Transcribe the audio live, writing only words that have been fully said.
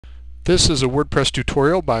This is a WordPress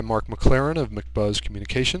tutorial by Mark McLaren of McBuzz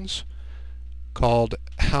Communications called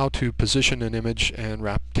How to Position an Image and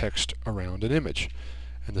Wrap Text Around an Image.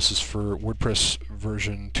 And this is for WordPress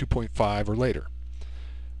version 2.5 or later.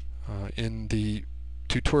 In the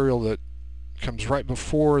tutorial that comes right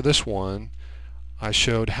before this one, I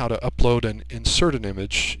showed how to upload and insert an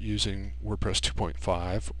image using WordPress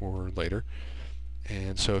 2.5 or later.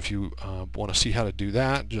 And so if you want to see how to do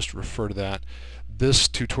that, just refer to that. This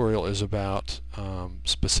tutorial is about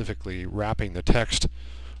specifically wrapping the text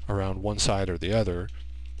around one side or the other.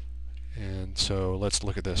 And so let's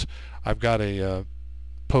look at this. I've got a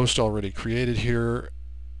post already created here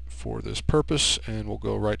for this purpose, and we'll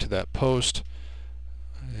go right to that post.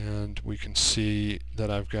 And we can see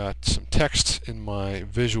that I've got some text in my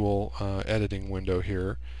visual editing window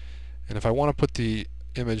here. And if I want to put the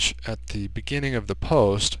image at the beginning of the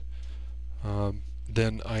post,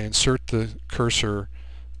 then I insert the cursor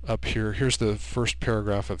up here. Here's the first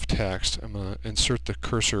paragraph of text. I'm going to insert the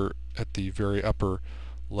cursor at the very upper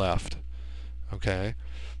left. Okay.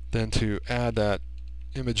 Then to add that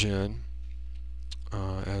image in,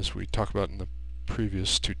 as we talked about in the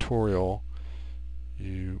previous tutorial,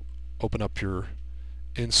 you open up your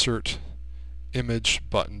Insert Image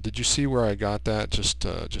button. Did you see where I got that? Just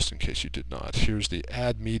in case you did not. Here's the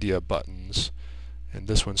Add Media buttons, and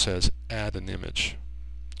this one says Add an Image.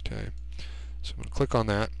 Okay, so I'm going to click on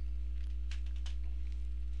that,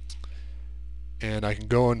 and I can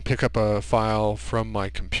go and pick up a file from my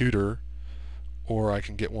computer, or I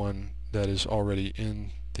can get one that is already in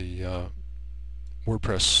the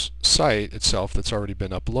WordPress site itself that's already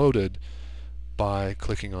been uploaded by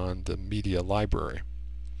clicking on the media library.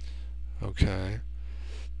 Okay,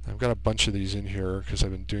 I've got a bunch of these in here because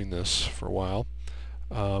I've been doing this for a while.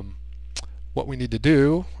 What we need to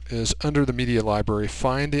do is, under the media library,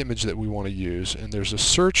 find the image that we want to use, and there's a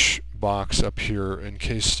search box up here in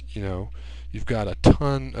case you've got a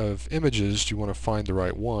ton of images, you want to find the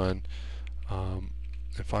right one.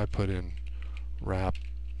 If I put in wrap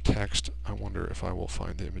text, I wonder if I will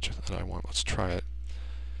find the image that I want. Let's try it.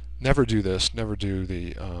 Never do this, never do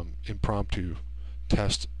the impromptu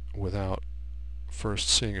test without first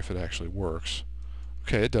seeing if it actually works.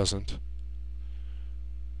 Okay, it doesn't.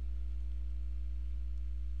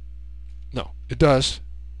 No, it does.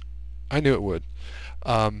 I knew it would.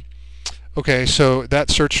 Okay, so that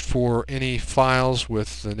searched for any files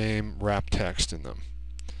with the name wrap text in them.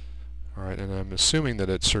 Alright, and I'm assuming that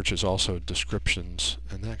it searches also descriptions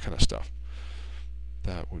and that kind of stuff.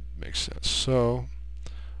 That would make sense. So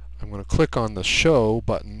I'm going to click on the Show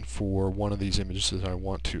button for one of these images that I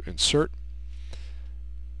want to insert,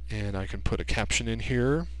 and I can put a caption in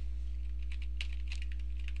here.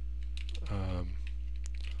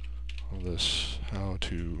 All this, how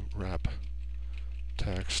to wrap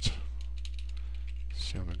text.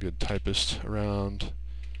 See, I'm a good typist around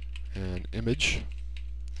an image.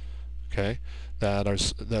 Okay,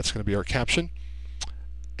 that's going to be our caption.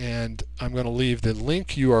 And I'm going to leave the link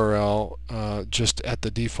URL just at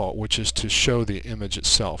the default, which is to show the image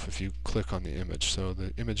itself if you click on the image. So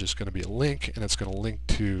the image is going to be a link, and it's going to link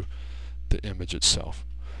to the image itself.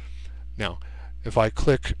 Now, if I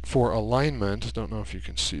click for alignment, don't know if you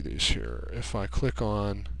can see these here. If I click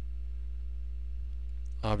on,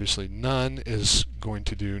 obviously none is going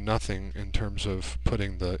to do nothing in terms of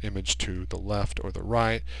putting the image to the left or the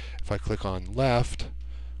right. If I click on left,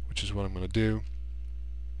 which is what I'm going to do,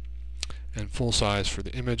 and full size for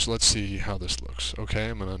the image, let's see how this looks. Okay,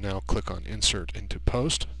 I'm going to now click on Insert into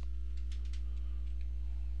Post,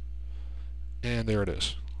 and there it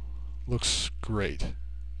is. Looks great.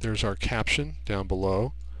 There's our caption down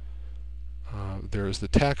below. There's the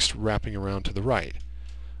text wrapping around to the right.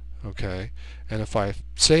 Okay, and if I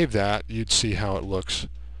save that, you'd see how it looks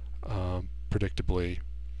predictably,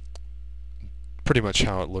 pretty much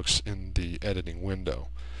how it looks in the editing window.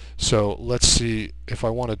 So let's see if I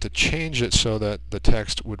wanted to change it so that the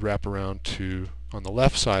text would wrap around to on the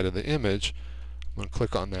left side of the image. I'm going to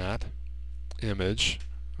click on that image.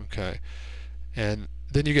 Okay, and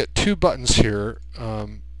then you get two buttons here.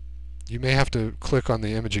 You may have to click on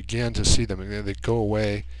the image again to see them. They go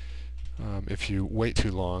away if you wait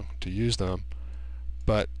too long to use them.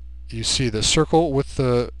 But you see the circle with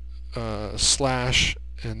the slash,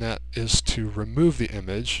 and that is to remove the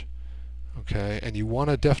image. Okay, and you want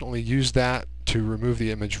to definitely use that to remove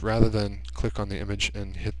the image rather than click on the image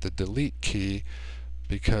and hit the delete key,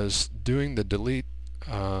 because doing the delete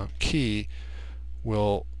key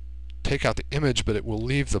will take out the image, but it will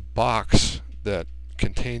leave the box that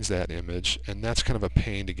contains that image, and that's kind of a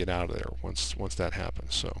pain to get out of there once that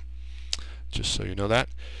happens. So just so you know that.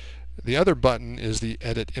 The other button is the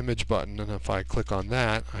Edit Image button, and if I click on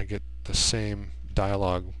that, I get the same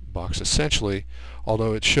dialog box essentially,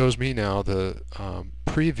 although it shows me now the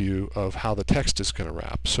preview of how the text is going to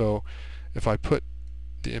wrap. So if I put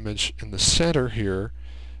the image in the center here,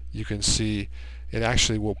 you can see it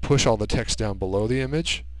actually will push all the text down below the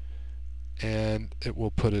image, and it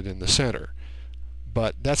will put it in the center.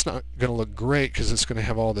 But that's not going to look great because it's going to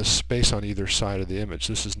have all this space on either side of the image.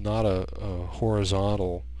 This is not a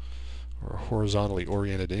horizontal or horizontally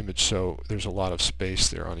oriented image, so there's a lot of space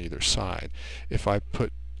there on either side. If I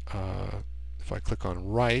click on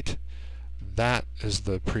right, that is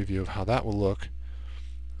the preview of how that will look.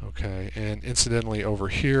 Okay, and incidentally over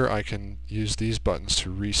here I can use these buttons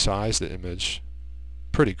to resize the image.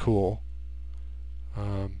 Pretty cool.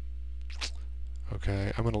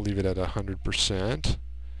 Okay, I'm going to leave it at 100%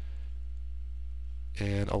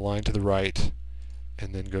 and align to the right,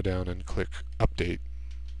 and then go down and click Update.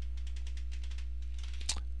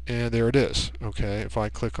 And there it is. Okay, if I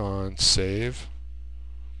click on Save,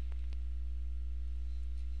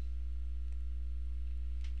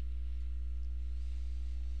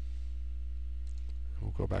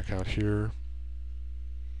 we'll go back out here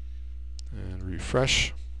and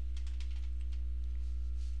refresh.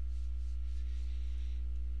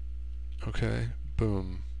 Okay,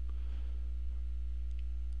 boom.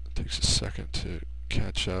 It takes a second to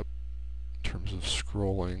catch up in terms of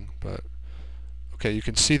scrolling, but okay, you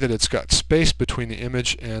can see that it's got space between the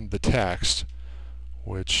image and the text,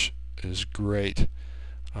 which is great.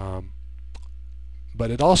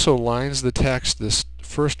 But it also lines the text, this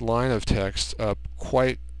first line of text, up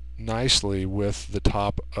quite nicely with the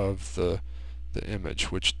top of the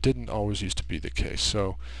image, which didn't always used to be the case.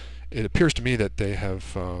 So it appears to me that they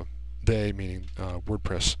have, meaning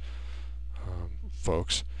WordPress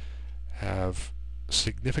folks, have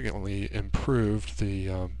significantly improved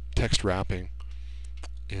the text wrapping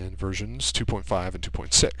in versions 2.5 and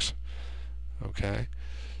 2.6. Okay,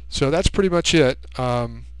 so that's pretty much it.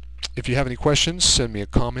 If you have any questions, send me a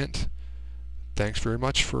comment. Thanks very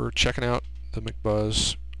much for checking out the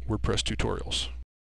McBuzz WordPress tutorials.